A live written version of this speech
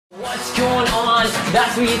What's going on?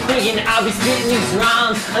 That's what you're thinking. I'll be spitting these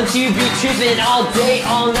rhymes until you be tripping all day,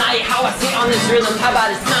 all night. How I sit on this rhythm. How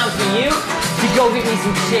about it's time for you to go get me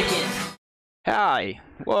some chicken? Hi.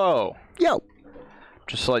 Whoa. Yo.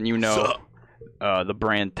 Just letting you know, the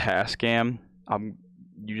brand Tascam.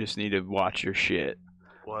 You just need to watch your shit.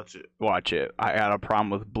 Watch it. Watch it. I had a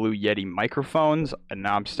problem with Blue Yeti microphones, and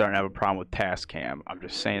now I'm starting to have a problem with Tascam. I'm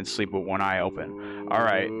just saying, sleep with one eye open. All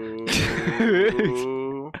right.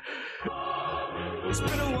 It's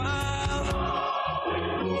been a while.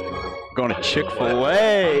 Going to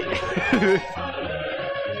Chick-fil-A.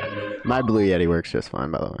 My Blue Yeti works just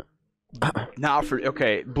fine, by the way.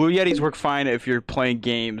 Okay, Blue Yetis work fine if you're playing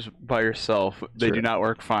games by yourself. They do not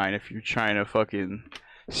work fine if you're trying to fucking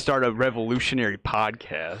start a revolutionary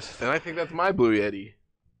podcast. And I think that's my Blue Yeti.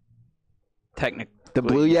 Technically. The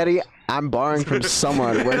Blue Yeti, I'm borrowing from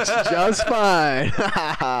someone, works just fine.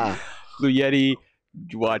 Blue Yeti,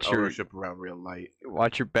 watch your ownership around real light.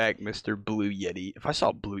 Watch your back, Mr. Blue Yeti. If I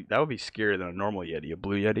saw blue, that would be scarier than a normal Yeti. A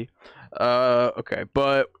Blue Yeti. Okay,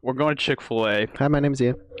 but we're going to Chick-fil-A. Hi, my name's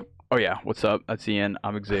Ian. Oh yeah, what's up? That's Ian.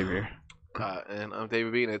 I'm Xavier. And I'm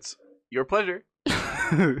David Bean. It's your pleasure.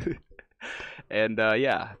 And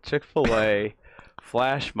yeah, Chick-fil-A,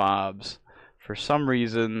 flash mobs. For some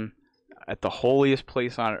reason, at the holiest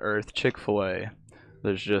place on earth, Chick-fil-A,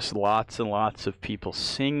 there's just lots and lots of people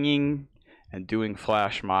singing and doing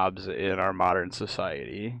flash mobs in our modern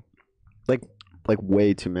society. Like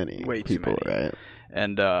way too many people, right?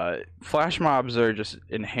 And flash mobs are just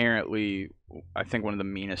inherently, I think, one of the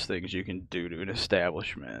meanest things you can do to an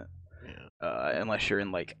establishment. Yeah. Unless you're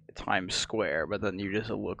in like Times Square, but then you just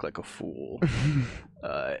look like a fool.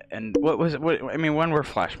 And when were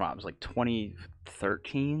flash mobs? Like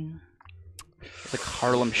 2013? It's like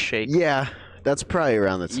Harlem Shake. Yeah, that's probably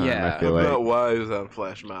around the time. Yeah. I feel like. About why I was on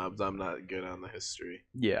flash mobs. I'm not good on the history.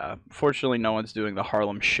 Yeah, fortunately, no one's doing the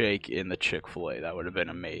Harlem Shake in the Chick-fil-A. That would have been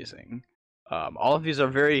amazing. All of these are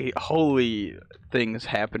very holy things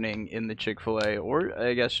happening in the Chick-fil-A, or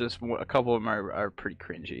I guess just a couple of them are pretty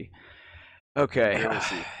cringy. Okay.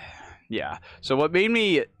 Yeah. So what made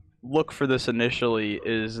me look for this initially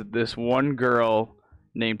is this one girl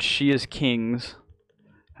named She Is Kings.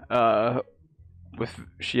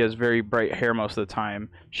 She has very bright hair most of the time.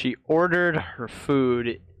 She ordered her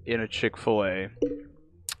food in a Chick-fil-A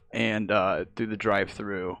and through the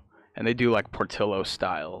drive-thru, and they do like Portillo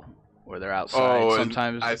style. Where they're outside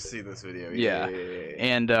sometimes. I've seen this video. Yeah.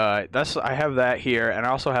 And I have that here, and I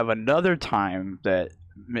also have another time that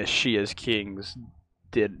Miss She Is Kings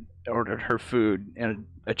ordered her food in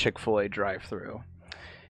a Chick-fil-A drive-thru,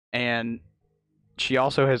 and she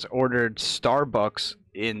also has ordered Starbucks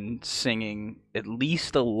in singing at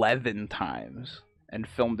least 11 times and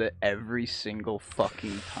filmed it every single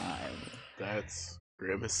fucking time. That's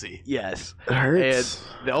grimacy. Yes. It hurts.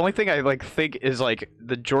 And the only thing I think is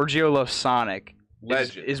the Giorgio Loves Sonic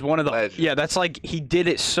is one of the Legend. Yeah, that's like he did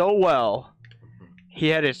it so well. He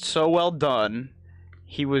had it so well done.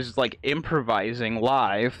 He was like improvising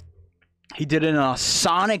live. He did it in a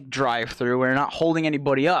Sonic drive-thru where you're not holding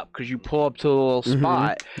anybody up because you pull up to a little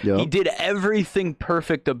spot. Yep. He did everything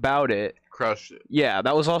perfect about it. Crushed it. Yeah,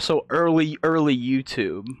 that was also early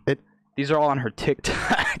YouTube. These are all on her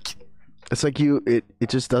TikTok. It's like it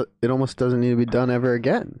almost doesn't need to be done ever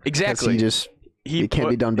again. Exactly. It can't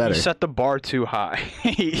be done better. He set the bar too high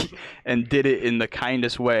and did it in the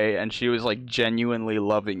kindest way, and she was like genuinely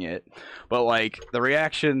loving it. But like the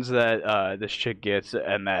reactions that this chick gets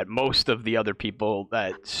and that most of the other people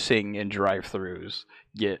that sing in drive-thrus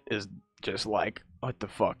get is just like, what the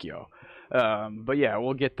fuck, yo. But yeah,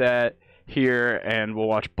 we'll get that here, and we'll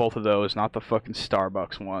watch both of those, not the fucking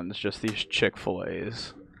Starbucks ones, just these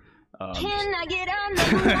Chick-fil-A's. Can I get on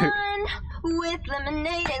number one with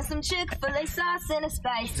lemonade and some Chick-fil-A sauce and a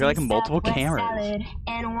spicy You're like multiple Southwest cameras. salad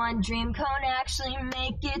and one dream cone actually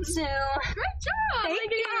make it two. Great job!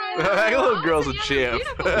 Thank you. That little girl's a champ.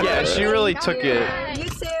 Yeah, she really took it. You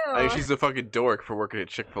too. I think she's a fucking dork for working at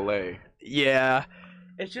Chick-fil-A. Yeah,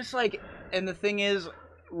 it's just like, and the thing is,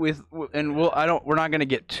 we're not gonna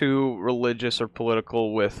get too religious or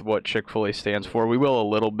political with what Chick-fil-A stands for. We will a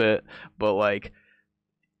little bit, but like,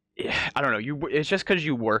 I don't know. It's just because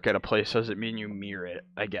you work at a place doesn't mean you mirror it,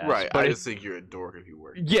 I guess. Right. But I just think you're a dork if you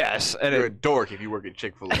work. Yes, and You're a dork if you work at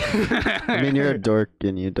Chick-fil-A. I mean, you're a dork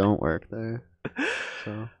and you don't work there.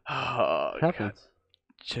 So oh, happens.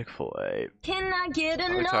 Chick-fil-A. Can I get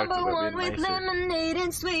a We talked number about one being with nicer. lemonade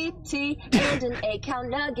and sweet tea and an 8-count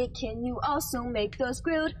nugget? Can you also make those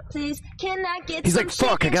grilled, please? Can I get He's some like,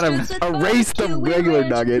 fuck, I chicken gotta strips with erase the barbecue regular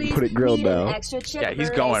ranch, nugget and please? put it grilled Need an now. extra Yeah, he's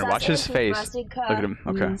Chick-fil-A going. sauce Watch his and face. frosted Look at him.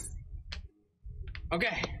 Okay. cups.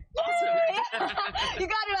 Okay. You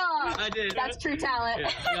got it all. I did. That's true talent.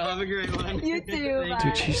 Y'all have a great one. You too. Bye.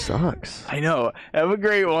 Dude, she sucks. I know. Have a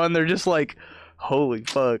great one. They're just like, holy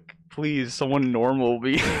fuck. Please, someone normal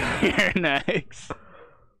be here next.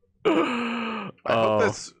 I hope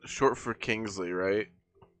that's short for Kingsley, right?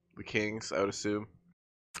 The Kings, I would assume.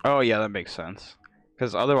 Oh, yeah, that makes sense.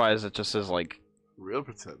 Because otherwise it just is like Real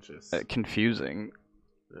pretentious. confusing.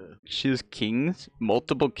 Yeah. She's kings,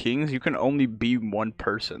 multiple kings. You can only be one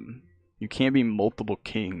person. You can't be multiple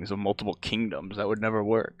kings of multiple kingdoms. That would never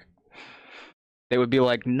work. They would be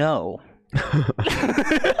like, no.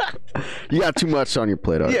 You got too much on your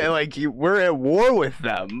plate already. Yeah, like we're at war with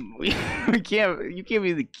them. We can't. You can't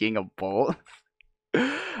be the king of both.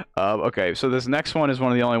 Okay, so this next one is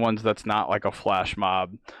one of the only ones that's not like a flash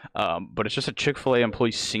mob, but it's just a Chick-fil-A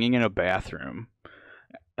employee singing in a bathroom,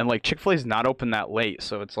 and like Chick-fil-A's not open that late,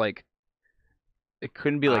 so it's like it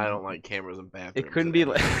couldn't be like I don't like cameras in bathrooms. it couldn't be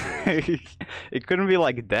like it couldn't be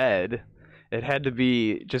like dead. It had to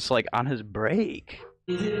be just like on his break.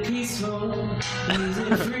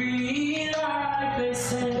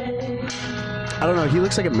 I don't know. He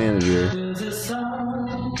looks like a manager.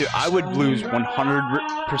 Dude, I would lose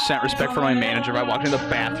 100% respect for my manager if I walked in the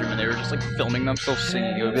bathroom and they were just like filming themselves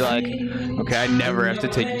singing. It would be like, okay, I never have to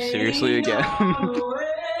take you seriously again.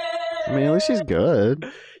 I mean, at least he's good.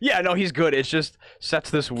 Yeah, no, he's good. It just sets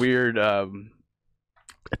this weird,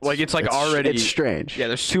 it's already. It's strange. Yeah,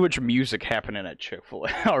 there's too much music happening at Chick-fil-A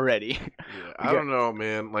already. Yeah, I don't know,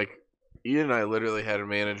 man. Like, Ian and I literally had a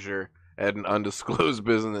manager at an undisclosed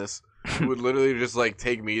business who would literally just like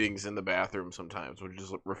take meetings in the bathroom sometimes. Would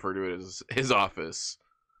just refer to it as his office.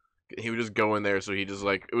 He would just go in there, so he just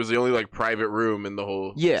like it was the only like private room in the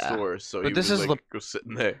whole store. So but he this would, is like, go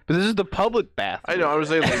sitting there. But this is the public bathroom. I know. I was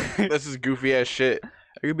saying like that's just goofy ass shit.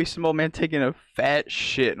 There could be some old man taking a fat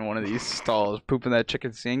shit in one of these stalls, pooping that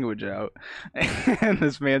chicken sandwich out, and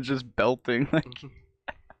this man's just belting. Like,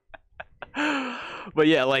 but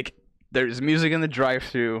yeah, like there's music in the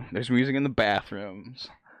drive-thru, there's music in the bathrooms.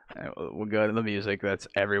 We'll go to the music that's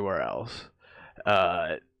everywhere else.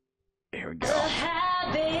 Here we go.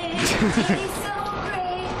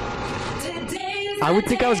 I would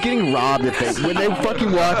think I was getting robbed when they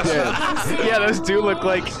fucking walked in. Yeah, those do look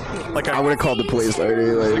like I would have called the police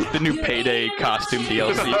later. like the new Payday costume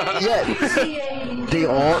DLC. Yeah, they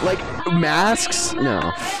all like masks. No,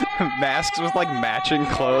 Masks with like matching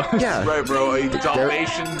clothes. yeah, Right, bro. A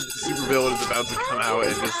Dalmatian supervillain is about to come out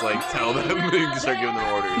and just like tell them and start giving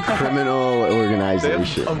them orders. criminal They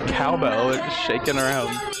organization. have a cowbell. They're just shaking around.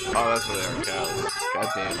 Oh, that's what they are, cows. God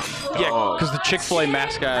damn. Yeah, Oh. because the Chick-fil-A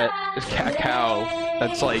mascot is cat cow.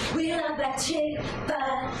 That's like.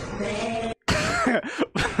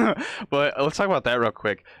 But let's talk about that real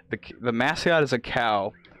quick. The mascot is a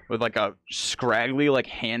cow with like a scraggly, like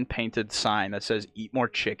hand painted sign that says "Eat more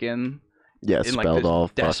chicken." Yeah, in like spelled this all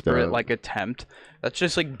fucked desperate up. like attempt. That's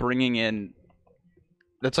just like bringing in.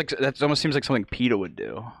 That almost seems like something PETA would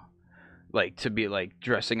do. Like to be like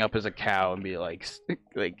dressing up as a cow and be like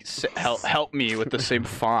help me with the same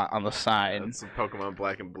font on the sign. That's some Pokemon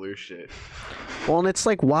Black and Blue shit. Well, and it's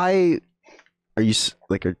like, why are you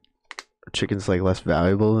like are chickens like less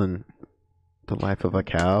valuable than the life of a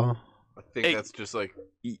cow? I think that's just like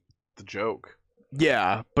the joke.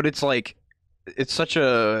 Yeah, but it's like it's such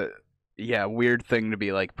a weird thing to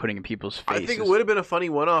be like putting in people's faces. I think it would have been a funny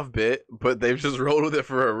one-off bit, but they've just rolled with it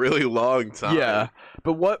for a really long time. Yeah,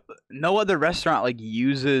 but no other restaurant like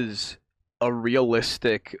uses a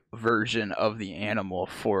realistic version of the animal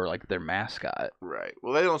for like their mascot. Right.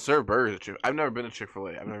 Well, they don't serve burgers at I've never been to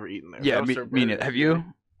Chick-fil-A. I've never eaten there. Yeah, have you?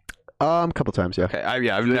 A couple times, yeah. Okay, I've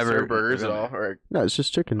Do they never serve burgers at all. Or No, it's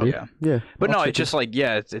just chicken, Oh, dude. yeah. Yeah. But all no, chicken. it's just like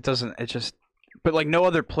it doesn't. It just. But like no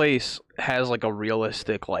other place has like a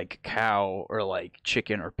realistic like cow or like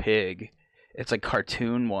chicken or pig. It's like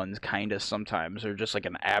cartoon ones kind of sometimes, or just like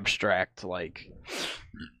an abstract like.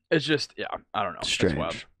 It's just I don't know. strange. It's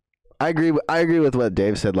wild. I agree with what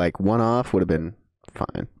Dave said. Like one off would have been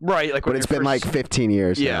fine, Right, like but when it's you're been like first- 15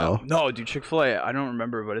 years Yeah, now. no, dude, Chick-fil-A. I don't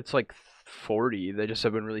remember, but it's like 40. They just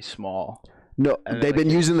have been really small. No, And then, they've like, been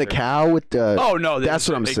using the cow with the. Oh no, that's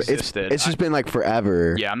what I'm saying. It's just been like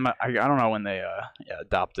forever. Yeah, I don't know when they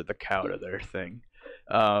adopted the cow to their thing.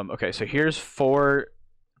 Okay, so here's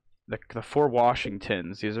the 4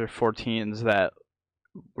 Washingtons. These are 4 teens that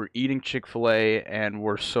were eating Chick-fil-A and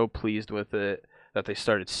were so pleased with it that they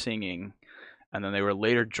started singing, and then they were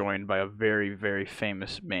later joined by a very, very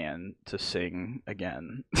famous man to sing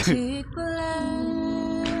again.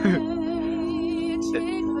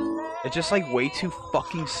 It's just like way too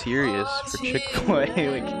fucking serious for Chick-fil-A.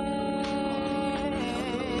 Like,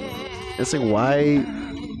 It's like why.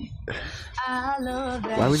 I love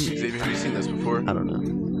that Why would you? Xavier, have you seen this before? I don't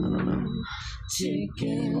know.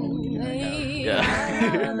 chicken.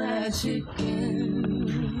 Yeah. I love that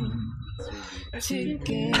chicken.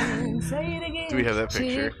 Chicken. Say it again. Do we have that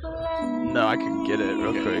picture? Chick-fil-A. No, I can get it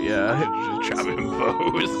real quick. Yeah. Just drop it in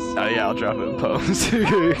post. Oh yeah, I'll drop it in post. I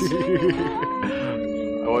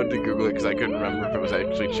wanted to Google it because I couldn't remember if it was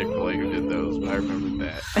actually Chick-fil-A who did those, but I remembered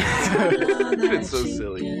that. It's so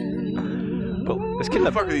silly. But this Who kid,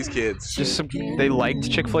 the fuck are these kids? they liked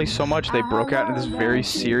Chick-fil-A so much they broke out into this very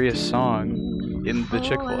serious song in the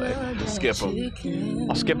Chick-fil-A. Skip them.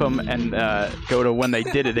 I'll skip them and go to when they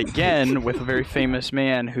did it again with a very famous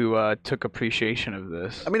man who took appreciation of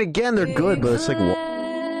this. I mean, again, they're good, but it's like.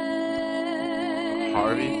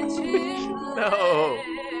 Harvey? No.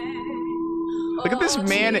 Look at this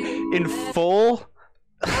man in full.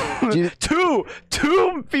 Dude, two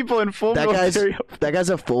people in full that military. guy's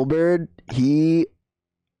a full bird.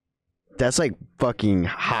 That's like fucking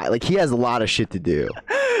hot. Like he has a lot of shit to do.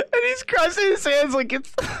 And he's crossing his hands like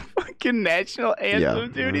it's the fucking national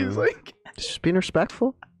anthem, dude. He's like, Just being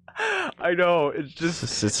respectful. I know. It's just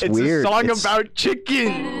It's it's weird. a song It's- about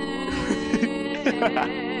chicken.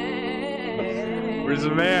 Where's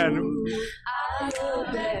the man?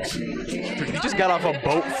 Dude, he just got off a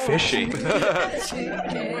boat fishing.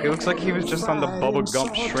 He looks like he was just on the Bubba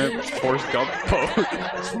Gump shrimp Forrest Gump boat.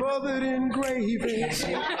 Smothered in gravy.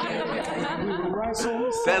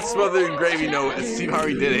 That smothered in gravy, no, Steve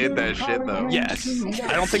Harvey did hit that shit, though. Yes.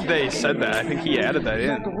 I don't think they said that. I think he added that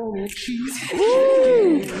in. Dude,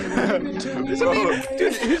 who's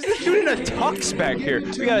this dude in a tux back here?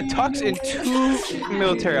 We got a tux and 2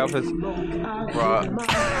 military outfits. Bruh.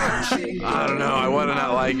 I don't know, I want to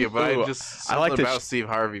not like it, but Ooh, I just, I like something this- about Steve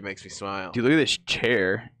Harvey makes me smile. Dude, look at this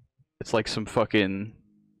chair. It's like some fucking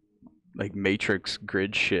like Matrix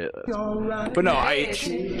grid shit. But no,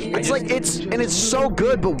 It's like it's so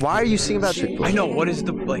good, but why are you singing about Chick-fil-A? I know what is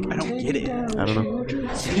the like. I don't get it. I don't know.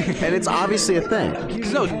 And it's obviously a thing.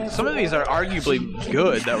 'Cause no, some of these are arguably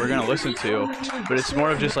good that we're gonna listen to, but it's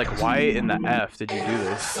more of just like, why in the f did you do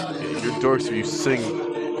this? You're dorks if you sing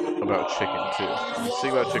about chicken, too. You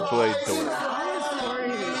sing about Chick-fil-A, dork.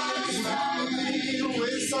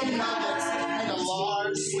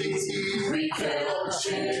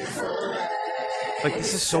 Like,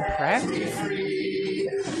 this is so practical.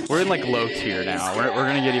 We're in like low tier now. We're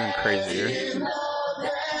gonna get even crazier.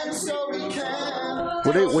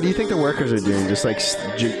 What do you think the workers are doing? Just like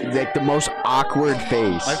like the most awkward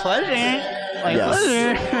face. My pleasure. My Yes.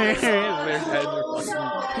 pleasure. Their heads are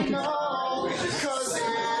fucking-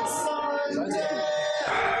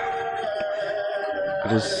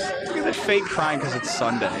 Look at the fake crying because it's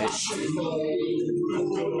Sunday.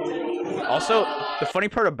 Also, the funny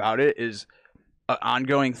part about it is an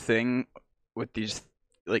ongoing thing with these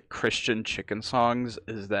like Christian chicken songs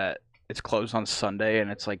is that it's closed on Sunday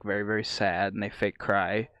and it's like very, very sad and they fake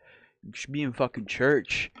cry. You should be in fucking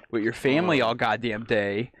church with your family all goddamn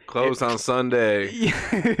day. Closed on Sunday.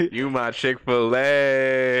 You my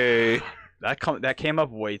Chick-fil-A. That came up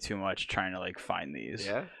way too much trying to like find these.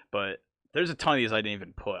 Yeah? But there's a ton of these I didn't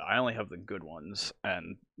even put. I only have the good ones,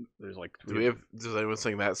 and there's like Does anyone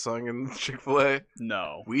sing that song in Chick-fil-A?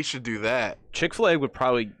 no. We should do that. Chick-fil-A would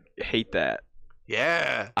probably hate that.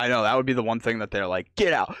 Yeah. I know that would be the one thing that they're like,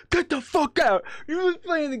 get out, get the fuck out. You was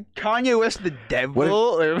playing the Kanye West the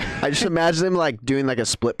devil. I just imagine them like doing like a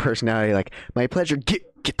split personality, like my pleasure. Get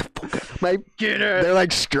the fuck out. My Get her. They're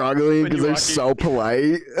like struggling When because you they're walk in. so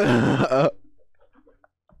polite.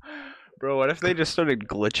 Bro, what if they just started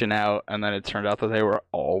glitching out and then it turned out that they were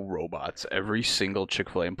all robots? Every single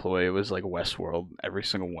Chick-fil-A employee was like Westworld. Every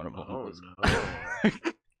single one of them. Oh, was- no.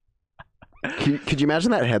 Could you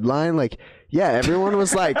imagine that headline? Like, yeah, everyone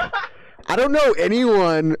was like, I don't know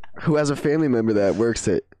anyone who has a family member that works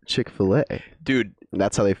at Chick-fil-A. Dude,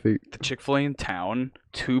 That's how they feel. the Chick-fil-A in town,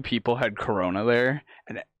 2 people had corona there,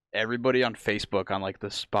 and everybody on Facebook on like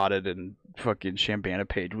the Spotted and fucking Shambana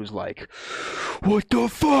page was like, what the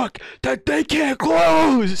fuck? That they can't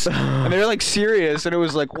close! And they were like serious, and it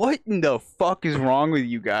was like, what in the fuck is wrong with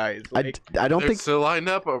you guys? Like, I don't They're think. still lined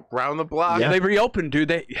up around the block. yeah, they reopened, dude.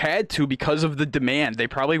 They had to because of the demand. They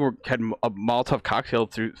probably had a Molotov cocktail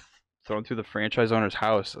thrown through the franchise owner's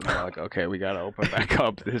house, and they're like, okay, we gotta open back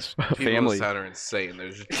up this People in family. this town are insane.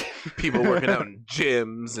 There's just people working out in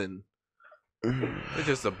gyms and it's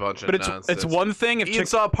just a bunch of But nonsense. it's one thing if Ian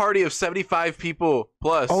saw a party of 75 people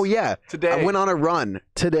plus. Oh yeah, Today. I went on a run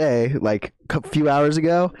today, like a few hours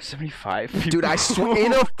ago. 75 Dude, I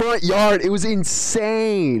in a front yard. It was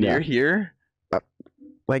insane. You're here?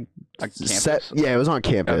 Like On campus? yeah, it was on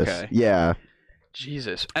campus. Okay. Yeah,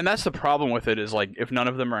 Jesus. And that's the problem with it is, like, if none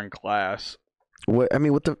of them are in class. What I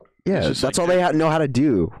mean, what the? Yeah, just that's like- all they know how to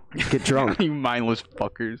do. Get drunk. You mindless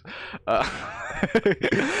fuckers.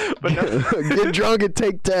 But no, Get drunk and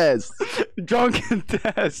take tests. drunken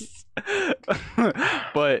tests.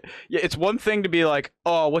 But yeah, it's one thing to be like,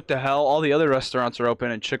 oh, what the hell? All the other restaurants are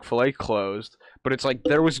open and Chick-fil-A closed. But it's like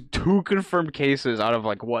there was 2 confirmed cases out of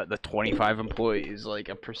like what, the 25 employees, like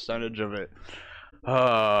a percentage of it.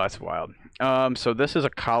 Oh, that's wild. So this is a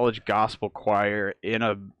college gospel choir in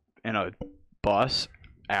a bus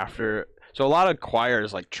after. So a lot of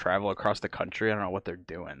choirs like travel across the country. I don't know what they're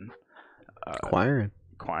doing. Choiring.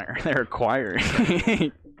 They're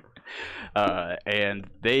choiring. And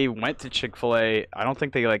they went to Chick-fil-A. I don't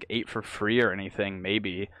think they like ate for free or anything,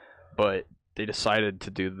 maybe, but they decided to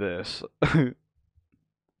do this.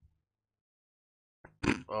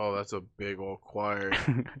 Oh, that's a big old choir.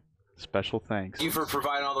 Special thanks. Thank you for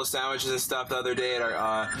providing all those sandwiches and stuff the other day at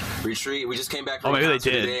our retreat. We just came back from Oh, maybe a they concert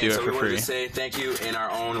did today, do and it so for we wanted free. to say thank you in our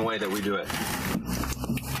own way that we do it.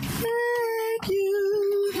 Thank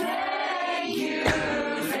you. Thank you,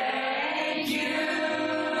 thank you.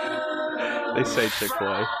 They say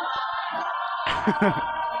Chick-fil-A.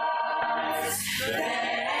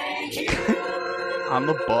 Thank you. On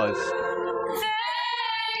the bus.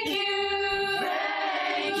 Thank you,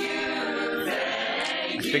 thank you,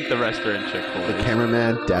 thank I think the rest are in The Chick-fil-A.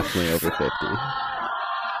 cameraman definitely over 50.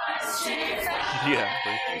 Yeah.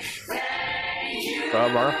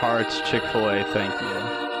 From our hearts, Chick-fil-A, thank you.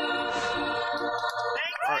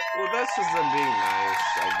 Alright, well, that's just them being nice,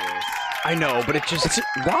 I guess. I know, but it just...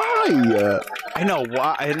 Why? I know,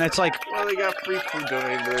 why? And it's like... Well, they got free food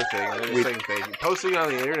donated to their thing. And they're just saying thank you. Posting it on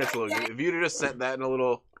the internet's a little good. If you'd have just sent that in a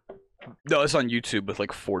little... No, it's on YouTube with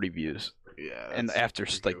like 40 views. Yeah. And that's after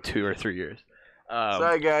pretty like goofy. 2 or 3 years.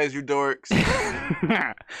 Sorry, guys, you dorks.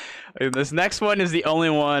 And this next one is the only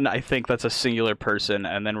one I think that's a singular person,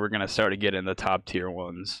 and then we're gonna start to get in the top tier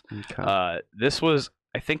ones. Okay. This was,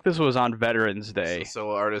 I think this was on Veterans Day.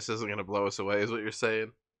 Solo artist isn't gonna blow us away, is what you're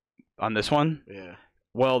saying? On this one, Yeah.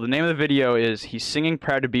 well, the name of the video is "He's Singing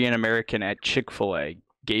Proud to Be an American at Chick-fil-A."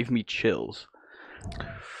 Gave me chills.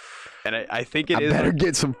 And I think it is. I better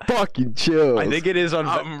get some fucking chills. I think it is on.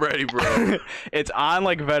 I'm ready, bro. It's on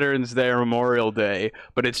like Veterans Day or Memorial Day,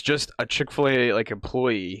 but it's just a Chick-fil-A like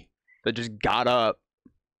employee that just got up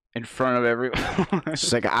in front of everyone.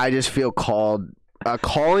 It's like I just feel called,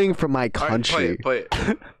 calling from my All right, country. play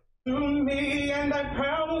it. To me, and I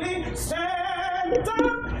proudly stand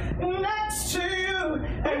up next to you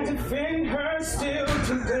and defend her still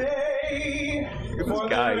today. For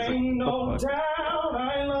guy there is ain't no what the fuck? doubt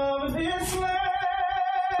I love this land.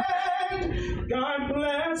 God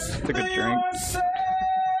bless Took a the drink. USA.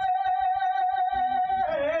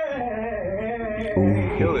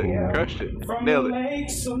 Killed it. Crushed it. From Nailed the it.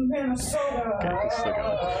 lakes of Minnesota. Okay, still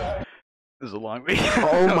going. This is a long video.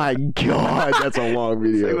 Oh my god, that's a long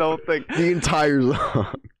It's like the video. whole thing. The entire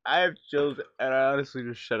song. I have chills, and I honestly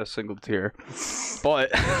just shed a single tear. But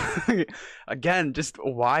again, just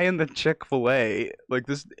why in the Chick-fil-A? Like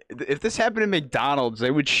this, if this happened in McDonald's, they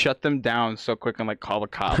would shut them down so quick and like call the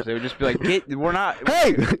cops. They would just be like, we're not."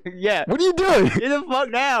 Hey, Yeah. what are you doing? Get the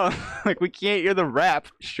fuck down! Like we can't hear the rap.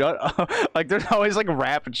 Shut up! Like there's always like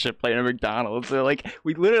rap and shit playing at McDonald's. They're like,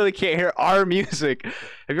 we literally can't hear our music.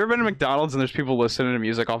 Have you ever been to McDonald's and there's people listening to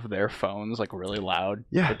music off of their phones like really loud?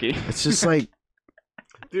 Yeah, Like, it's just like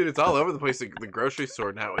Dude, it's all over the place. The grocery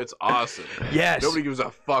store now. It's awesome. yes. Nobody gives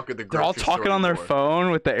a fuck at the grocery They're all talking store on their anymore.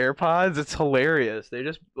 phone with the AirPods. It's hilarious. They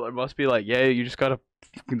just must be like, yeah, you just gotta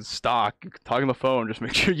fucking stock. You can talk on the phone. Just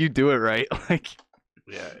make sure you do it right. Like,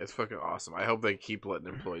 Yeah, it's fucking awesome. I hope they keep letting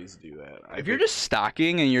employees do that. if you're just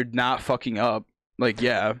stocking and you're not fucking up, like,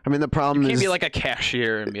 yeah, I mean the problem you can't is be like a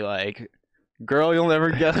cashier and be like, girl, you'll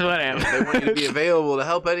never guess what they happened. want you to be available to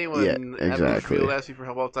help anyone. Yeah, and exactly. People ask you for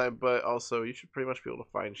help all the time, but also you should pretty much be able to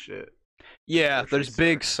find shit. Yeah, Grocery there's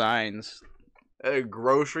big signs. At a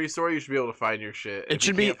grocery store, you should be able to find your shit. It If should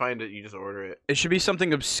you be- can't find it, you just order it. It should be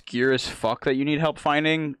something obscure as fuck that you need help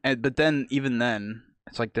finding, but then even then,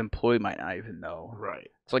 it's like the employee might not even know. Right.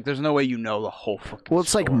 It's like there's no way you know the whole fucking. well, it's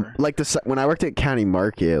store. like when I worked at County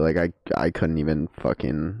Market, like I couldn't even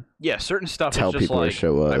fucking Yeah, certain stuff tell is just people where like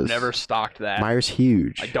shit was. I've never stocked that. Myers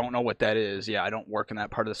huge. I don't know what that is. Yeah, I don't work in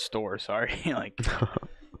that part of the store. Sorry. Like,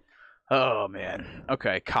 oh man.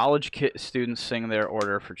 Okay, college students sing their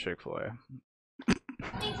order for Chick-fil-A.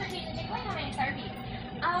 Thanks for taking the Chick-fil-A. How may I serve you?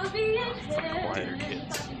 I'll be in Quieter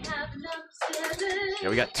kids. heaven. Yeah,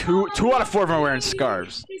 we got two out of 4 of them are wearing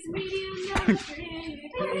scarves.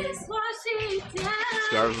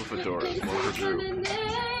 Scarves with fedoras. One for Drew.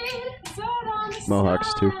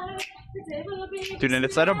 Mohawks too. Dude, and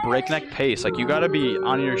it's at a breakneck pace. Like, you gotta be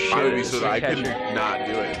on your shit. I would be so that I catch could your- not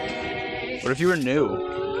do it. What if you were new?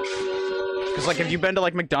 Because, like, if you've been to,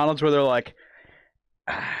 like, McDonald's where they're like,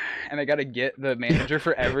 and they gotta get the manager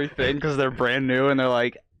for everything because they're brand new and they're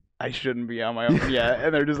like, I shouldn't be on my own yet.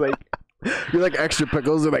 And they're just like, You're like extra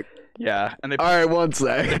pickles. They're like, yeah. And they all right, one they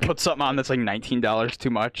sec. put something on that's like $19 too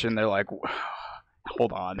much, and they're like,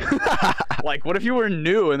 hold on. Like, what if you were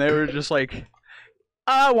new and they were just like,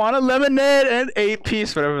 I want a lemonade and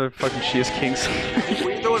 8-piece, whatever the fucking Cheese Kings.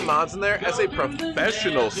 When you're throwing mods in there, as a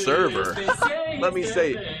professional server, let me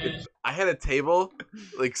say, if I had a table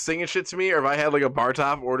like singing shit to me, or if I had like a bar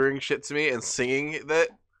top ordering shit to me and singing that,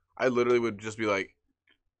 I literally would just be like,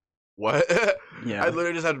 what? Yeah. I'd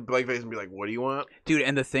literally just have to blank face and be like, what do you want? Dude,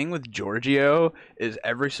 and the thing with Giorgio is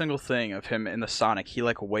every single thing of him in the Sonic, he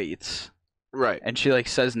like waits. Right. And she like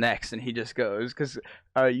says next, and he just goes, "Cause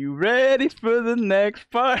are you ready for the next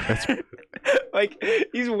part?" Like,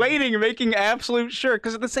 he's waiting, making absolute sure.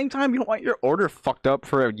 Cause at the same time, you don't want your order fucked up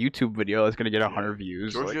for a YouTube video that's gonna get 100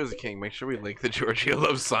 views. Giorgio's a king. Make sure we link the Giorgio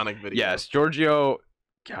Loves Sonic video. Yes, Giorgio.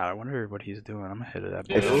 God, I wonder what he's doing. I'm gonna hit it up.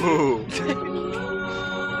 Ooh.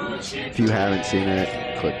 If you haven't seen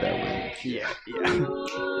it, click that link. Yeah.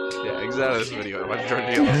 Yeah, exit out of this video. Watch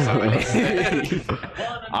Giorgio Loves Sonic.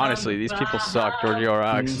 Honestly, these people suck. Giorgio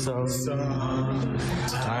rocks.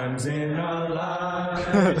 Times in our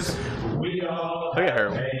lives, we all Look at her.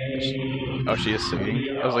 pain. Oh, she is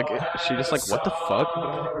singing. I was like, she just like, what the fuck?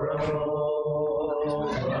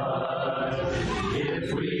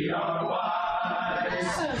 If we are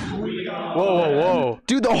wise, we are Whoa.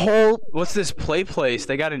 Dude, the whole What's this play place?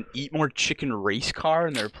 They got an Eat More Chicken race car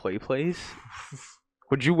in their play place?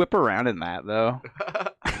 Would you whip around in that, though?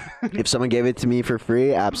 if someone gave it to me for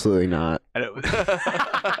free, absolutely not. And it was...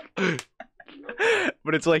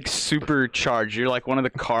 But it's like supercharged. You're like one of the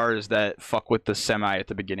cars that fuck with the semi at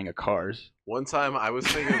the beginning of Cars. One time I was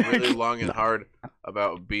thinking really long and hard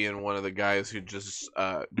about being one of the guys who just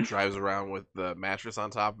drives around with the mattress on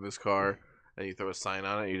top of his car, and you throw a sign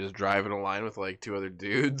on it, you just drive in a line with like 2 other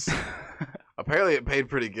dudes. Apparently it paid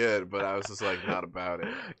pretty good, but I was just like not about it.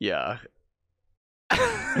 Yeah.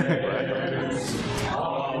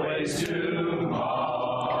 always tomorrow.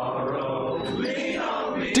 Lean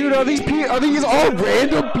on me. Dude, are these all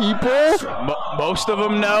random people? Most of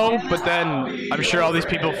them know, but then I'm sure all these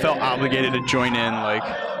people felt obligated to join in. Like,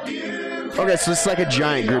 Okay, so it's like a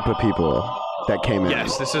giant group of people that came in.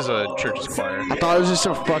 yes, this is a church's choir. I thought it was just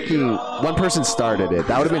a fucking one person started it.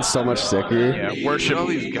 That would have been so much sicker. Yeah, Look at worship. all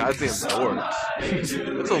these goddamn dorks.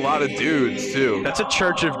 That's a lot of dudes too. That's a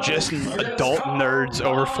church of just adult nerds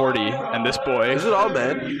over 40, and this boy. Is it all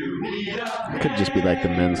men? It could just be like the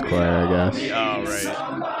men's choir, I guess. Oh, right.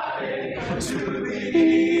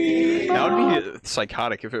 That would be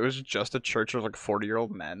psychotic if it was just a church of like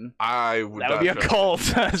 40-year-old men. I would. That would be a not cult.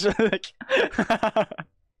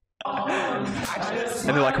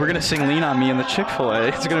 And they're like, we're gonna sing "Lean on Me" in the Chick-fil-A.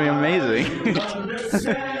 It's gonna be amazing.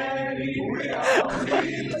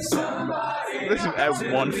 This is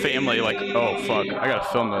at one family, like, oh fuck, I gotta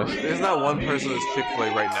film this. There's not one person that's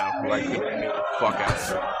Chick-fil-A right now who I could beat the fuck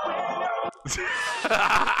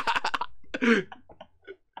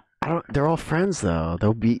out. They're all friends though.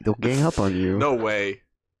 They'll gang up on you. No way.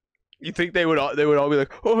 You think they would all be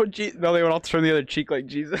like, oh gee, no, they would all turn the other cheek like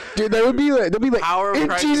Jesus. Dude, they'll be like, Power of in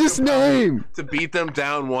Christ Jesus' compels you name. to beat them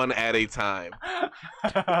down one at a time.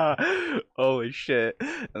 Holy shit!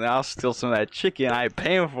 And I'll steal some of that chicken. I ain't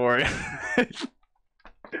paying for it.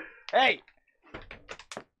 Hey,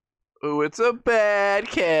 Ooh, it's a bad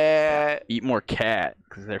cat. eat more cat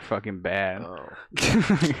because they're fucking bad. Oh.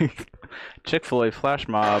 Chick-fil-A flash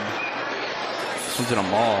mob. This one's in a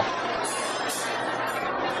mall.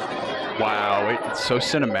 Wow, it's so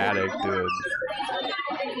cinematic, dude.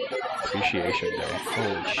 Appreciation Day.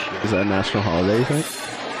 Holy shit. Is that a national holiday, you think?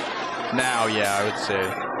 Now, yeah, I would say.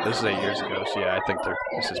 This is 8 years ago, so yeah, I think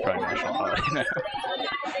this is probably national holiday now.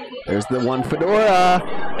 There's the one fedora.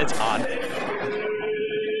 It's on.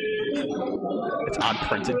 It's on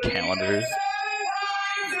printed calendars.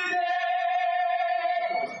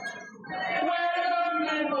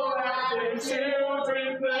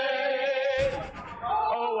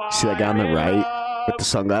 See that guy on the right with the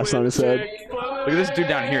sunglasses on his head? Look at this dude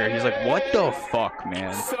down here. He's like, what the fuck,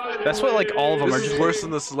 man? That's what, like, all of them This are is just... worse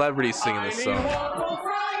than the celebrities singing this song.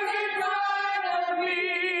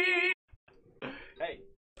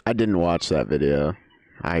 I didn't watch that video.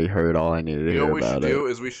 I heard all I needed to You know hear what we should about do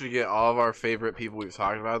it. is we should get all of our favorite people we've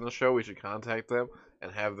talked about in the show. We should contact them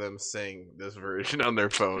and have them sing this version on their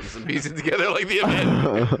phones and piece it together like the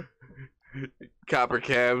event. Copper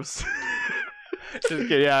cabs. Just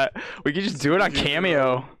kidding, yeah, we could just do it on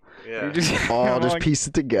Cameo. Yeah. We just piece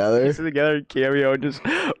it together. piece it together in Cameo, and just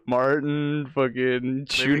Martin, fucking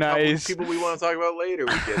Shoe Maybe a couple Nice. people we want to talk about later.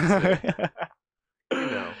 We get to. You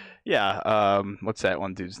know. Yeah. What's that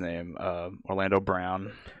one dude's name? Orlando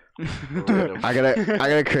Brown. I got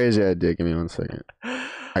a crazy idea. Give me 1 second. I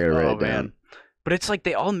gotta write it down. But it's like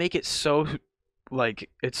they all make it so like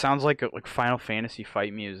it sounds like Final Fantasy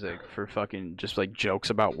fight music for fucking just like jokes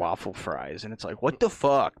about waffle fries, and it's like, what the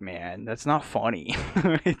fuck, man? That's not funny.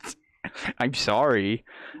 I'm sorry,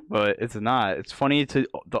 but it's not. It's funny to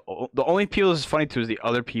the only people it's funny to is the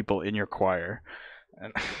other people in your choir.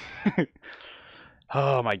 And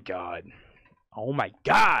oh my god.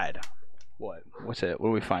 What's it? What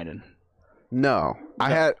are we finding? No, I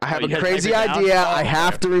have you a had to crazy type it down? idea. Oh, I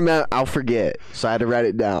have okay. to remember. I'll forget, so I had to write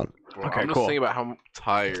it down. Well, Okay, I'm just cool. thinking about how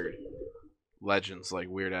tired legends like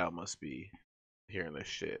Weird Al must be hearing this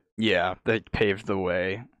shit. Yeah, they paved the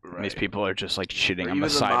way. Right. These people are just like shitting Or on even the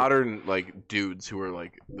the side. modern like dudes who are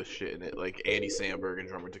like the shit in it, like Andy Samberg and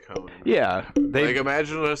drummer Tacone. Yeah, they Like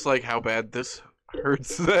imagine just like how bad this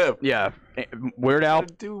hurts them. yeah. Weird Al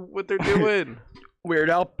To do what they're doing. Weird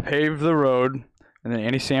Al paved the road, and then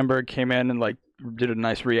Andy Samberg came in and like did a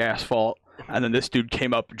nice re-asphalt, and then this dude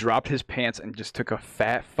came up, dropped his pants, and just took a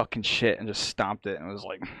fat fucking shit and just stomped it, and it was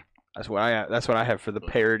like, that's what I have for the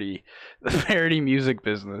parody music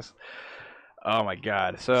business. Oh my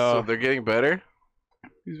god. So they're getting better.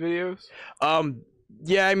 These videos.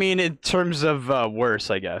 Yeah, I mean, in terms of worse,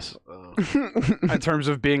 I guess. Oh. In terms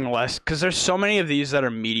of being less, because there's so many of these that are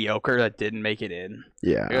mediocre that didn't make it in.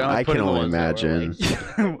 Yeah, You know, I put can in the only ones that were,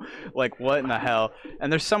 imagine. like what in the hell? And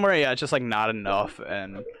there's somewhere, yeah, it's just like not enough.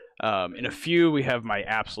 And in a few, we have my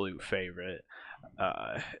absolute favorite.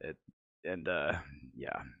 Yeah,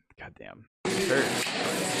 goddamn. Sure.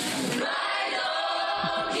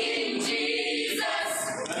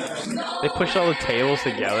 They pushed all the tables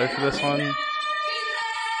together for this one.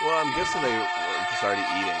 Well, I'm guessing they were just already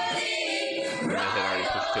eating. And they had already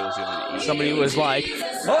pushed tables together to eat. Somebody was like,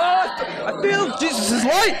 "Oh, I feel Jesus'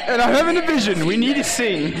 light, and I'm having a vision. We need to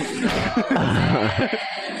sing."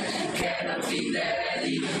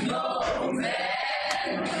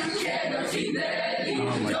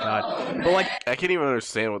 Oh my god! But like, I can't even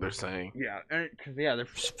understand what they're saying. yeah, cause yeah, they're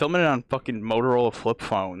filming it on fucking Motorola flip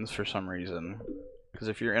phones for some reason. Because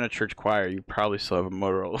if you're in a church choir, you probably still have a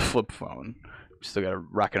Motorola flip phone. You still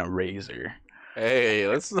got rocking a Razor. Hey,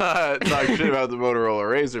 let's not talk shit about the Motorola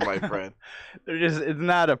Razor, my friend. It's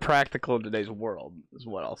not a practical in today's world, is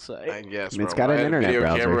what I'll say. I guess. It's bro. got an I had internet a video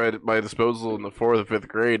browser. camera at my disposal in the 4th or 5th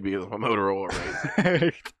grade because of my Motorola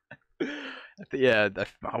Razor. Yeah,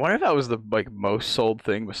 I wonder if that was the like most sold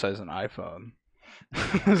thing besides an iPhone.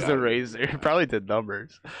 Was the Razor? It probably did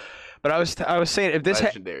numbers. But I was saying if this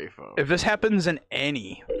Legendary phone. if this happens in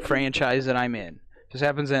any franchise that I'm in, if this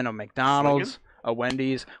happens in a McDonald's, a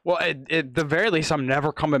Wendy's, well, at the very least, I'm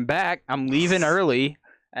never coming back. I'm leaving early,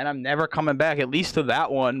 and I'm never coming back. At least to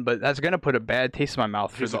that one, but that's gonna put a bad taste in my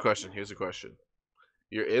mouth. Here's a question.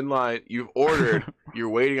 You're in line. You've ordered. You're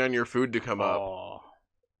waiting on your food to come up. Oh.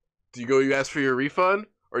 Do you ask for your refund,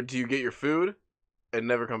 or do you get your food and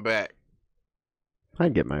never come back?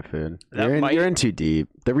 I'd get my food. That You're in too deep.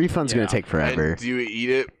 The refund's gonna take forever. And do you eat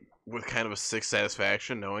it with kind of a sick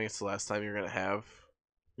satisfaction, knowing it's the last time you're gonna have?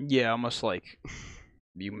 Yeah, almost like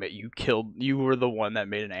you were the one that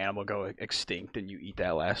made an animal go extinct, and you eat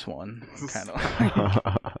that last one, kind of.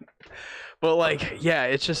 But like, yeah,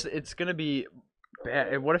 it's gonna be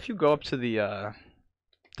bad. What if you go up to the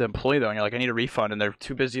employee though, and you're like, I need a refund, and they're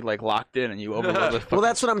too busy like locked in, and you overload the. Well,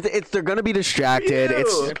 that's what I'm. They're gonna be distracted.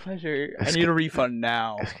 My pleasure. I need a refund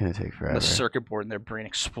now. It's gonna take forever. The circuit board in their brain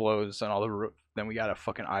explodes, and all then we got a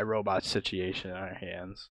fucking iRobot situation in our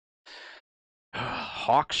hands.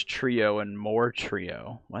 Hawks Trio and More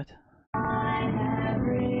Trio. What?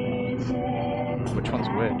 Which one's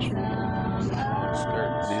which?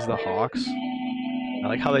 Are these the Hawks? I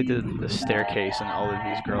like how they did the staircase and all of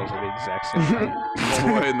these girls are the exact same height. The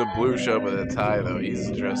boy in the blue shirt with a tie, though, he's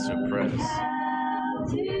dressed to impress.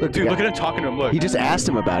 Look, Dude, look at him talking to him. Look. He just asked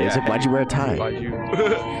him about it. He's like, "Why'd you wear a tie?" Why'd you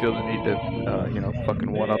feel the need to,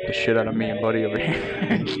 fucking one up the shit out of me and Buddy over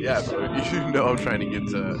here? Yeah, bro. You know I'm trying to get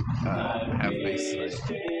to half base tonight.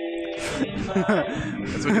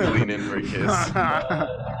 That's when you lean in for a kiss.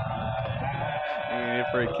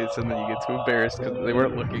 For a kiss, and then you get too embarrassed because they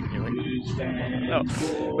weren't looking. You're like, no.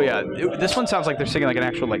 But yeah, this one sounds like they're singing like an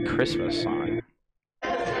actual like Christmas song.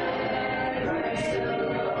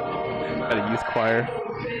 At a youth choir.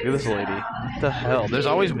 Look at this lady. What the hell? There's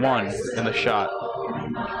always one in the shot.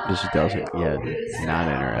 Just doesn't. Yeah, not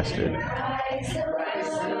interested.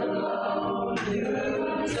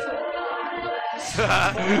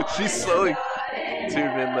 She's slowly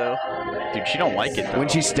tuned in though. Dude, she don't like it though. When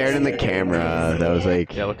she stared in the camera, that was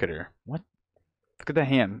like. Yeah, look at her. What? Look at the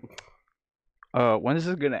hand. When is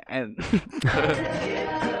this gonna end?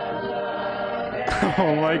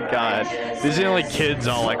 Oh my god. These are the only kids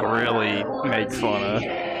I'll like really make fun of.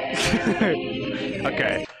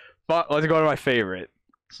 Okay. But let's go to my favorite.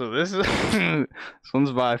 So this is this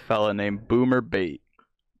one's by a fella named Boomer Bait.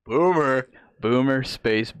 Boomer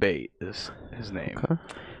Space Bait is his name. Okay.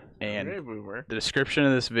 And Hey, Boomer. the description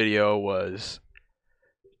of this video was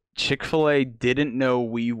Chick-fil-A didn't know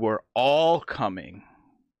we were all coming.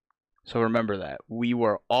 So remember that. We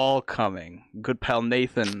were all coming. Good pal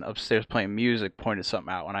Nathan upstairs playing music pointed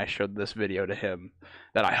something out when I showed this video to him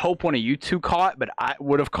that I hope one of you two caught, but I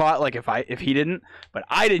would have caught like if he didn't, but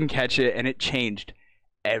I didn't catch it, and it changed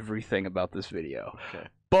everything about this video. Okay.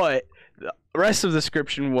 But the rest of the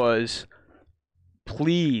description was,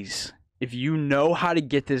 please, if you know how to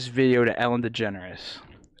get this video to Ellen DeGeneres,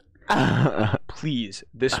 please,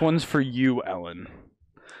 this one's for you, Ellen.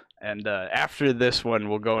 And after this one,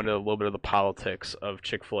 we'll go into a little bit of the politics of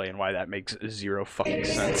Chick-fil-A and why that makes zero fucking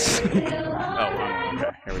sense. Oh, wow.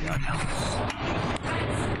 Okay, here we go.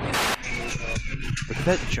 Look at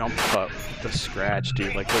that jump cut with the scratch,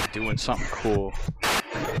 dude. Like they're doing something cool.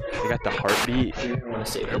 They got the heartbeat. I want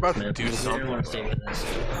to stay They're about to do something. I want to stay with this.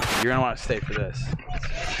 You're gonna want to stay for this.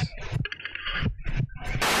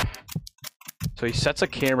 So he sets a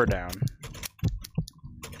camera down.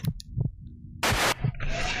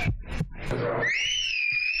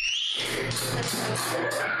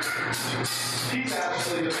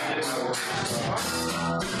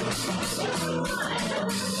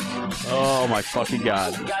 Oh my fucking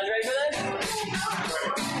god. You guys ready for this?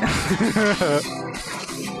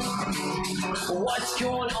 What's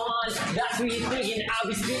going on? That's what you're thinking. I'll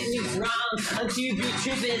be spitting these rhymes until you be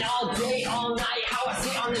tripping all day, all night. How I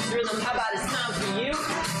sit on this rhythm. How about it's time for you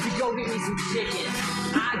to go get me some chicken?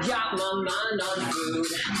 I got my mind on food.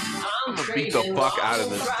 I'm Beat the fuck out of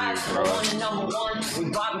this dude, bro. Number one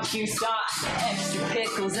with barbecue sauce, extra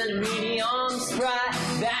pickles and a medium Sprite.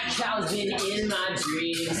 That cow's been in my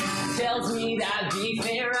dreams. Tells me that beef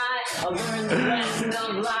ain't right. I'll learn the lesson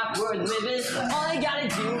of life worth living. All I gotta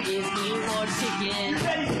do is eat more chicken.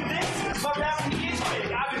 Ready for this? My rap is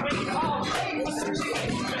quick. I've been waiting all day for some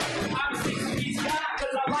chicken. I'm a 6-piece guy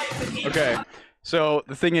because I like to eat. Okay, so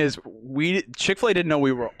the thing is, Chick-fil-A didn't know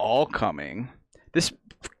we were all coming. This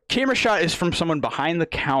camera shot is from someone behind the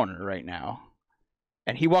counter right now.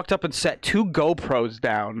 And he walked up and set 2 GoPros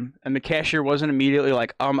down, and the cashier wasn't immediately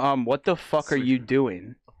like, what the fuck are you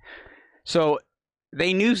doing? So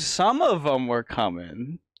they knew some of them were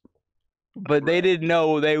coming, but they didn't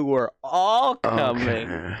know they were all coming.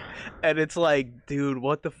 Okay. And it's like, dude,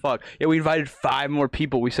 what the fuck? Yeah, we invited 5 more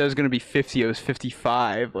people. We said it was gonna be 50. It was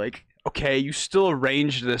 55. Like, okay, you still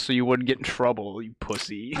arranged this so you wouldn't get in trouble, you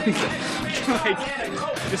pussy. Like,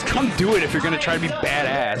 just come do it if you're gonna try to be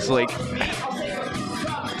badass. Like,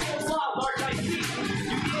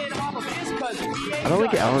 I don't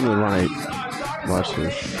think Alan would want to watch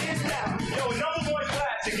this.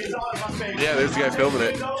 Yeah, there's the guy filming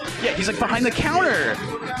it. yeah, he's like behind the counter,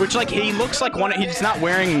 which like he looks like one. He's not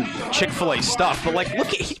wearing Chick-fil-A stuff, but like, look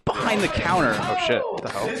at he's behind the counter. Oh shit! What the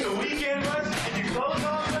hell?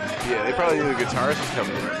 Yeah, they probably knew the guitarist was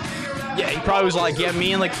coming in. Yeah, he probably was like, yeah,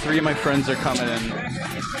 me and like 3 of my friends are coming in.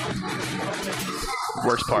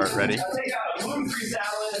 Worst part, ready?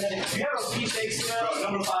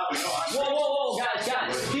 Whoa,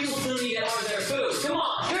 guys, people still need to order their food. Come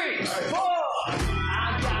on, 3, 4.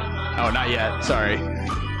 Oh, not yet. Sorry.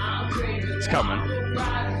 It's coming.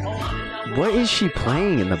 What is she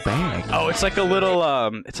playing in the bag? Oh, it's like a little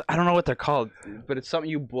it's I don't know what they're called, but it's something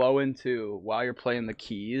you blow into while you're playing the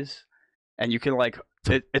keys, and you can like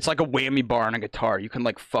it's like a whammy bar on a guitar. You can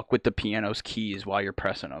like fuck with the piano's keys while you're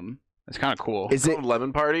pressing them. It's kind of cool. Is it?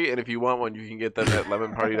 Lemon Party? And if you want one, you can get them at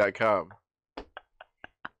lemonparty.com.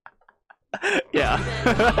 Yeah.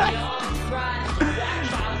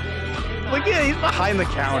 Look at he's behind the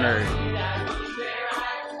counter.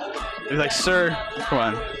 He's like, sir, come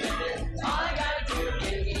on. How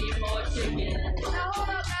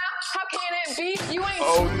can it be? You ain't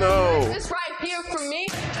Oh, no. this right here for me.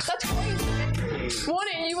 That's crazy.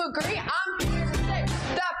 Wouldn't you agree? I'm here to say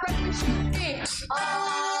that breakfast should be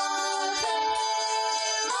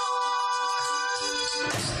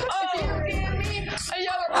If you give me a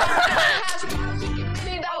yellow hash brown chicken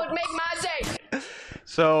mini, that would make my day.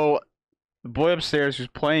 So, the boy upstairs who's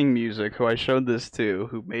playing music, who I showed this to,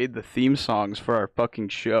 who made the theme songs for our fucking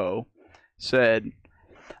show, said,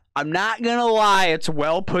 I'm not gonna lie, it's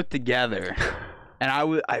well put together.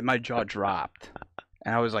 And my jaw dropped.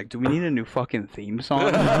 And I was like, do we need a new fucking theme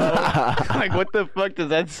song? Like, what the fuck does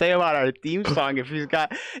that say about our theme song if he's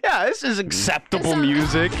got... Yeah, this is acceptable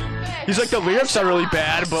music. He's like, the lyrics are really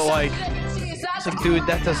bad, but like... It's like, dude,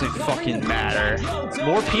 that doesn't fucking matter.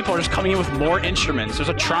 More people are just coming in with more instruments. There's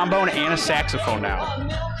a trombone and a saxophone now.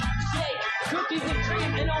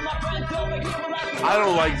 I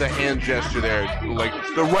don't like the hand gesture there. Like,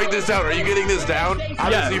 to write this out. Are you getting this down?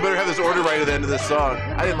 Obviously, you better have this order right at the end of this song.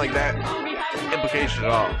 I didn't like that implication at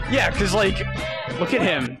all. Yeah, because, like, look at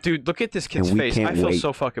him. Dude, look at this kid's face. I feel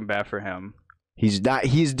so fucking bad for him. He's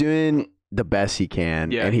doing the best he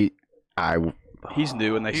can. Yeah. And he's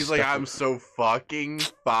new, and he's like, I'm so fucking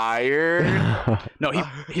fired. No,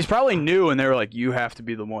 he's probably new, and they were like, you have to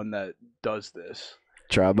be the one that does this.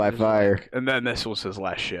 Trial by fire. Like, and then this was his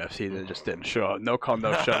last shift. He just didn't show up. No call,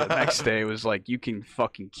 no show. The next day was like, you can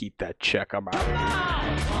fucking keep that check. I'm out.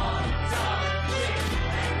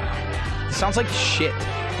 Sounds like shit.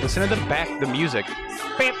 Listen to the music.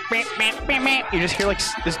 You just hear like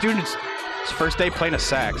this dude. His first day playing a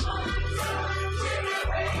sax.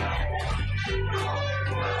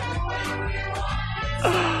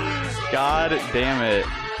 God damn it.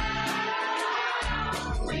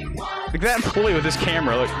 Look at that employee with his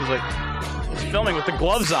camera. Look, he's filming with the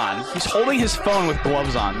gloves on. He's holding his phone with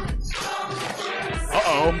gloves on.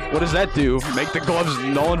 Uh-oh. What does that do? Make the gloves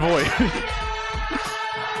null and void.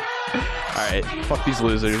 Alright, fuck these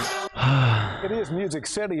losers. It is Music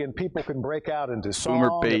City, and people can break out into song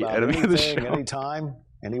Boomer bait, about enemy of the show. anytime,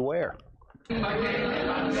 anywhere.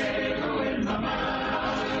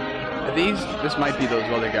 This might be those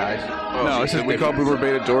other guys. Oh, no, did we call Boomer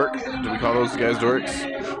Bait a dork? Did we call those guys dorks?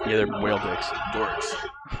 Yeah, they're whale dicks. Dorks.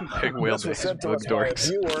 Big whale This was dicks. sent to Big us by a dorks.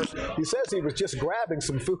 viewer. He says he was just grabbing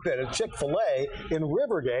some food at a Chick-fil-A in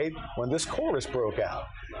Rivergate when this chorus broke out.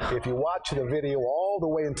 If you watch the video all the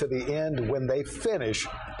way into the end, when they finish,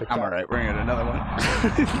 I'm alright. We're gonna get another one.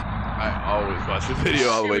 I always watch the video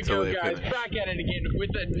all the way till they guys, finish. back at it again with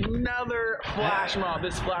another flash mob.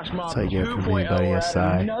 This flash mob That's how you get from 2.0 anybody at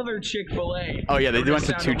aside. another Chick-fil-A. Oh yeah, they went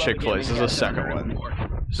to 2 Chick-fil-A's. This is the second one.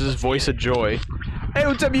 This is his voice of joy. Hey,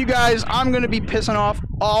 what's up, you guys? I'm gonna be pissing off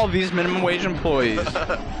all of these minimum wage employees. It's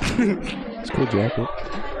a cool jacket.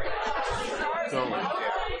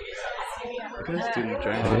 Look at this dude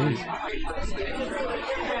enjoying it.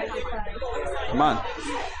 Come on.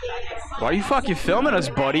 Why are you fucking filming us,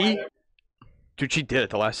 buddy? Dude, she did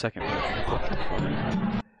it the last second.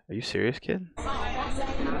 Are you serious, kid?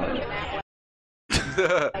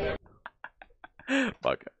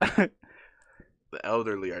 Fuck. The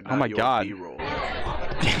elderly are not Oh my your God. B-roll.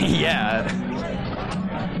 Yeah.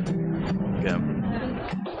 Yeah.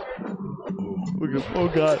 Oh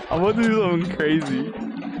god, I want to do something crazy.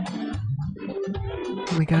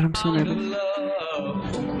 Oh my god, I'm so nervous.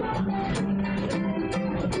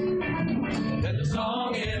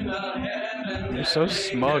 You're so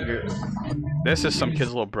smug. This is some kid's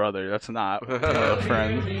little brother. That's not a little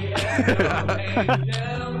friend.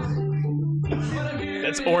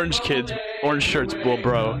 That's orange kids. Orange shirts, little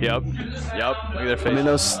bro. Yep. Yep. Look at their face. I mean,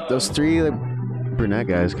 those three brunette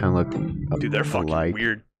guys kind of look Dude, they're fucking alike.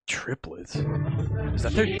 weird triplets. Is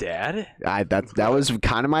that their dad? That was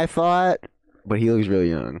kind of my thought, but he looks really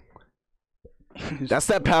young. That's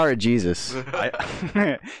that power of Jesus.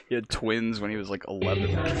 He had twins when he was like 11.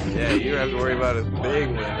 Yeah, you don't have to worry about it big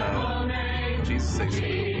when Jesus takes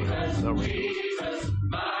over. No wrinkles.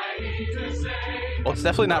 Well, it's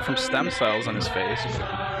definitely not from stem cells on his face.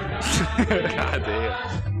 God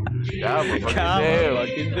damn. God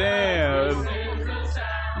fucking damn.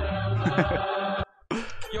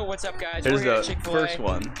 Yo, what's up, guys? Here's We're here at the Chick-fil-A, first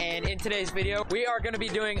one. and in today's video, we are going to be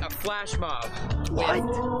doing a flash mob with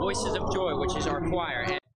Voices of Joy, which is our choir.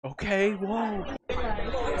 And okay, whoa. I'm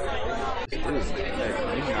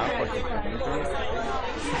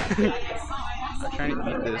trying to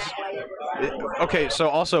eat this. Okay, so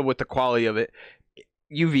also with the quality of it,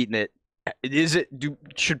 you've eaten it. Is it?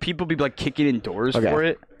 Should people be like kicking indoors for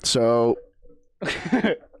it? So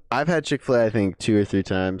I've had Chick-fil-A I think 2 or 3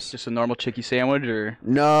 times. Just a normal chickie sandwich, or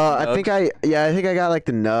no? nugs? I think I got like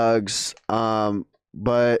the nugs.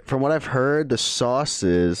 But from what I've heard, the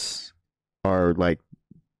sauces are like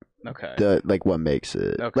what makes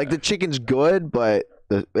it. Okay. Like the chicken's good, but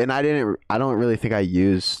I don't really think I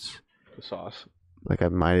used the sauce. Like I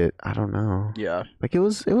don't know. Yeah. Like it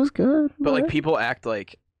was good. But like people act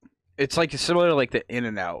like it's like similar to like the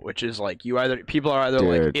In-N-Out, which is like people are either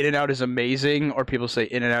like In-N-Out is amazing or people say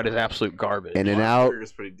In-N-Out is absolute garbage. In-N-Out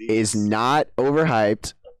is not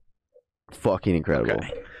overhyped. Fucking incredible.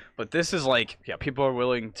 Okay. But this is like, people are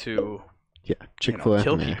willing to Chick-fil-A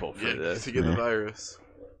kill people for Yeah, this. to get the virus.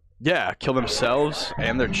 Yeah, kill themselves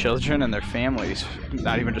and their children and their families.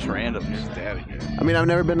 Not even just randoms. I mean, I've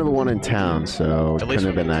never been to the one in town, so it couldn't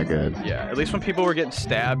have been that good. Yeah, at least when people were getting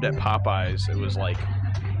stabbed at Popeyes, it was like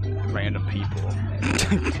random people.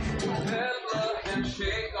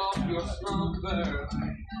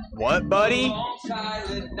 What, buddy?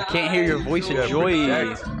 Can't hear your voice of joy.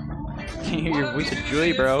 Can't hear your voice of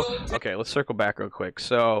joy, bro. Okay, let's circle back real quick.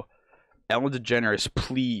 So, Ellen DeGeneres,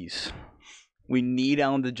 please. We need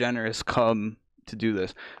Ellen DeGeneres come to do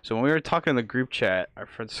this. So when we were talking in the group chat, our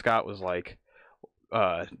friend Scott was like,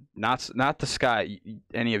 not the Scott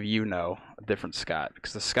any of you know, a different Scott,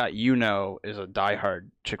 because the Scott you know is a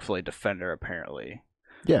diehard Chick-fil-A defender apparently.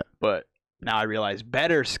 Yeah. But now I realize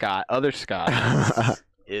better Scott, other Scott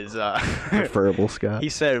is preferable Scott. He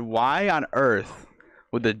said, "Why on earth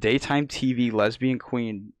would the daytime TV lesbian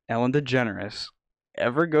queen Ellen DeGeneres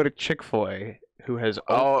ever go to Chick-fil-A, who has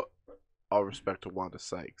all respect to Wanda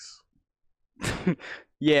Sykes."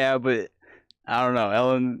 Yeah, but I don't know.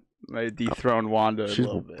 Ellen might dethrone Wanda She's a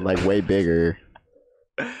little bit. like way bigger.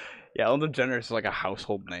 Yeah, Ellen DeGeneres is like a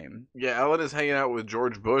household name. Yeah, Ellen is hanging out with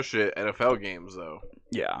George Bush at NFL games, though.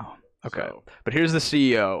 Yeah. Okay. So, but here's the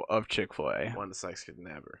CEO of Chick-fil-A. Wanda Sykes could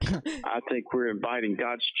never. I think we're inviting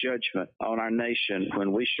God's judgment on our nation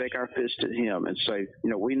when we shake our fist at him and say,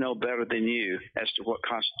 we know better than you as to what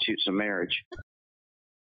constitutes a marriage.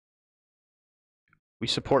 We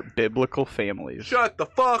support biblical families. Shut the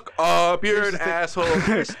fuck up! You're an asshole.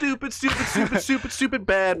 You're stupid,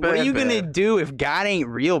 bad. What are you gonna do if God ain't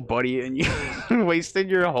real, buddy, and you wasted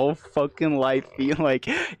your whole fucking life being like,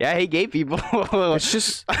 yeah, I hate gay people. It's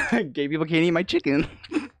just gay people can't eat my chicken.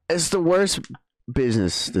 It's the worst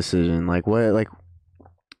business decision. Like what? Like.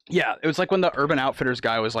 Yeah, it was like when the Urban Outfitters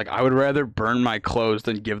guy was like, I would rather burn my clothes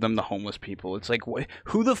than give them to homeless people. It's like,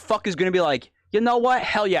 who the fuck is gonna be like, you know what?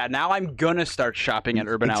 Hell yeah, now I'm gonna start shopping at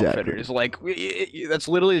Urban Outfitters. Like, that's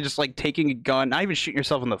literally just like taking a gun, not even shooting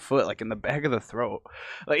yourself in the foot, like in the back of the throat.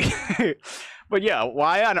 Like, but yeah,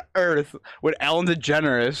 why on earth would Ellen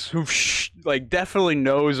DeGeneres, who like definitely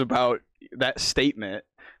knows about that statement,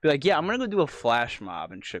 be like, yeah, I'm gonna go do a flash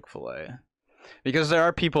mob in Chick-fil-A? Because there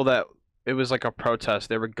are people that, it was like a protest.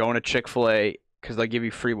 They were going to Chick-fil-A because they give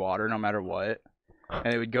you free water no matter what.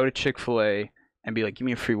 And they would go to Chick-fil-A and be like, give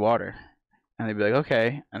me a free water. And they'd be like,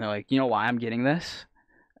 okay. And they're like, you know why I'm getting this?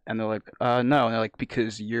 And they're like, no. And they're like,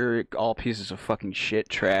 because you're all pieces of fucking shit,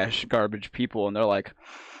 trash, garbage people. And they're like,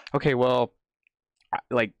 okay, well,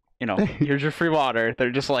 like, here's your free water.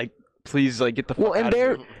 They're just like, please, like, get the fuck out of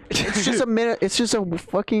here. It's just a minute. It's just a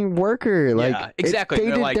fucking worker. Like, yeah, exactly.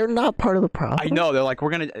 They're not part of the problem. I know. They're like,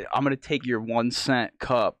 I'm gonna take your 1 cent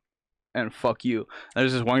cup and fuck you. And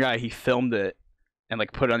there's this one guy, he filmed it and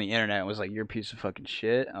like put it on the internet and was like, you're a piece of fucking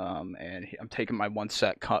shit. And I'm taking my 1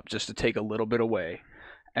 cent cup just to take a little bit away.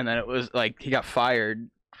 And then it was like, he got fired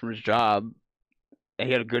from his job. And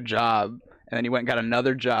he had a good job. And then he went and got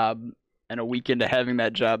another job. And a week into having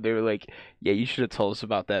that job, they were like, yeah, you should have told us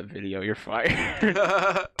about that video. You're fired.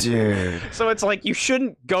 Dude. So it's like, you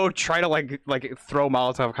shouldn't go try to like throw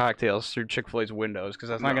Molotov cocktails through Chick-fil-A's windows, because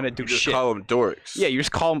that's not going to do you just shit. Call them dorks. Yeah, you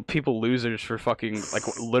just call people losers for fucking, like,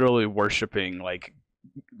 literally worshiping, like,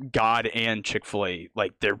 God and Chick-fil-A.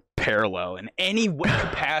 Like, they're parallel in any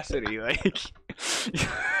capacity. Like,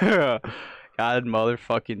 God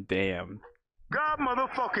motherfucking damn. God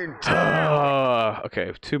motherfucking damn.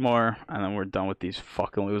 Okay, 2 more, and then we're done with these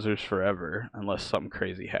fucking losers forever, unless something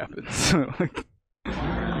crazy happens.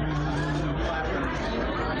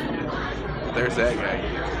 There's that guy.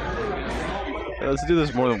 Yeah, let's do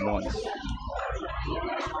this more than once.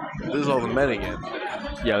 This is all the men again.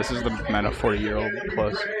 Yeah, this is the men of 40-year-old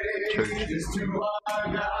plus church.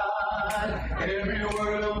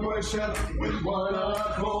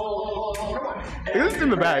 This in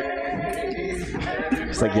the back.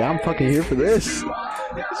 It's like, yeah, I'm fucking here for this.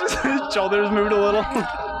 It's just his shoulders moved a little.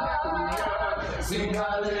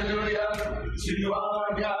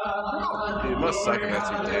 It must suck if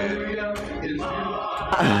that's your dad.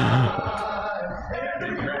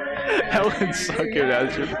 Helen sucking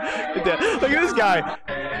that's your dad. Look at this guy.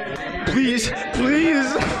 Please.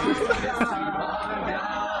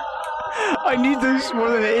 I need this more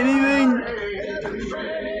than anything.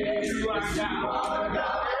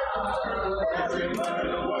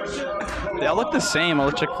 They all look the same, all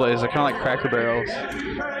the Chick-fil-A's. They're kind of like Cracker Barrels.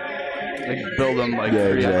 They build them like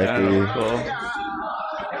pretty identical.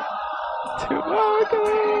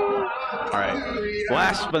 Alright.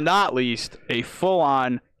 Last but not least, a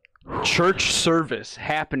full-on church service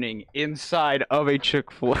happening inside of a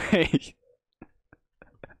Chick-fil-A.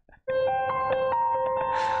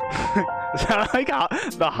 Sounded like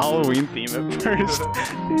the Halloween theme at first.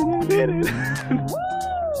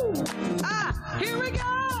 Here we go.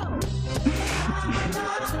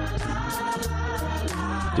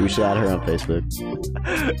 Dude, we should add her on Facebook.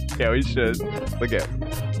 Yeah, we should. Look at.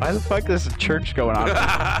 Why the fuck is a church going on?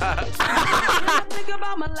 Think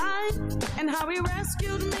about my life and how he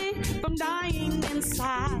rescued me from dying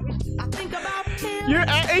inside. I think about him. You're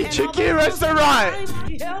at a chicken restaurant.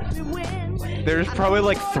 There's probably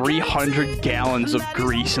like 300 gallons of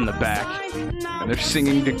grease in the back, and they're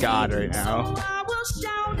singing to God right now.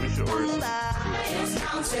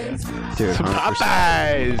 Dude, Some 100%.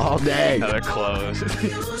 Popeyes All day. No, they're closed. We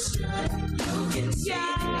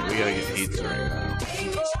gotta get pizza right now.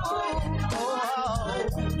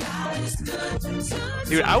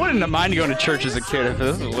 Dude, I wouldn't have minded going to church as a kid if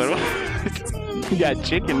this was little. You got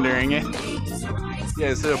chicken during it. Yeah,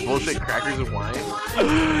 instead of bullshit crackers and wine.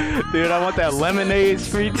 Dude, I want that lemonade,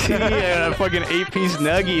 sweet tea, and a fucking 8-piece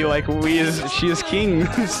nugget like she is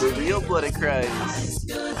kings. The real blood of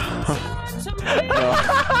Christ.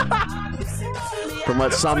 From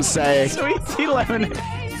what some say, Sweet tea lemonade.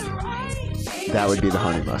 that would be the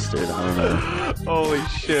honey mustard. I don't know. Holy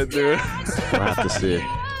shit, dude. We'll have to see.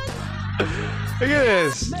 Look at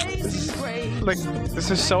this.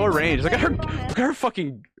 This is so arranged. Look at her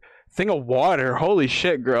fucking thing of water. Holy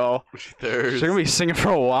shit, girl. She's gonna be singing for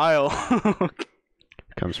a while.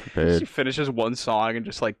 Comes prepared. She finishes one song and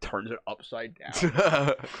just like turns it upside down.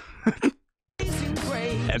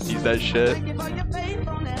 Empties that shit.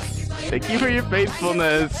 Thank you for your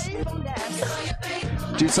faithfulness.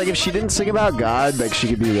 Dude, it's like if she didn't sing about God, like she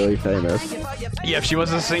could be really famous. Yeah, if she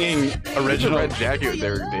wasn't singing original Red jacket they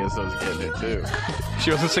were dancing, I was getting it too.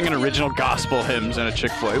 She wasn't singing original gospel hymns in a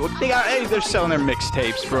Chick-fil-A. Look, they're selling their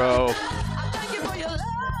mixtapes, bro.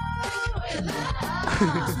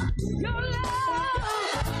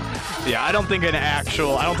 Yeah, I don't think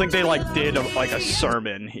they like did a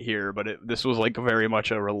sermon here, but this was like very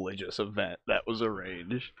much a religious event that was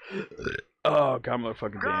arranged. Oh, God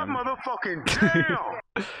motherfucking damn.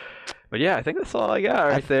 But yeah, I think that's all I got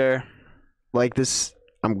right there. Like this,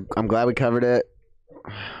 I'm glad we covered it.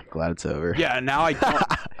 I'm glad it's over. Yeah, now I don't.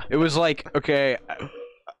 It was like, okay,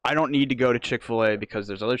 I don't need to go to Chick-fil-A because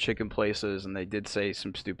there's other chicken places and they did say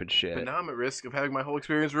some stupid shit. But now I'm at risk of having my whole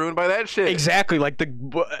experience ruined by that shit. Exactly, like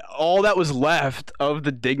all that was left of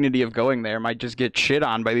the dignity of going there might just get shit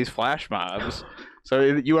on by these flash mobs. So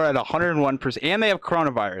you are at 101%, and they have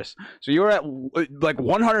coronavirus. So you are at like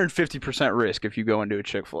 150% risk if you go into a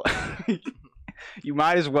Chick-fil-A. You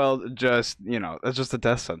might as well just, that's just a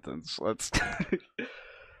death sentence. Let's.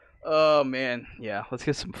 Oh man, yeah. Let's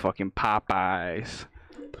get some fucking Popeyes.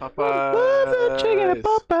 Popeyes. Chicken and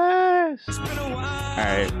Popeyes. All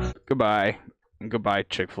right, goodbye, and goodbye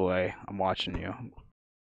Chick-fil-A. I'm watching you.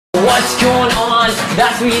 What's going on?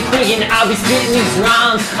 That's what you're thinking. I'll be spitting these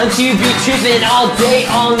rhymes until you be tripping all day,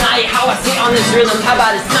 all night. How I sit on this rhythm. How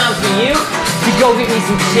about it's time for you to go get me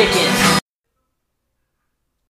some chicken?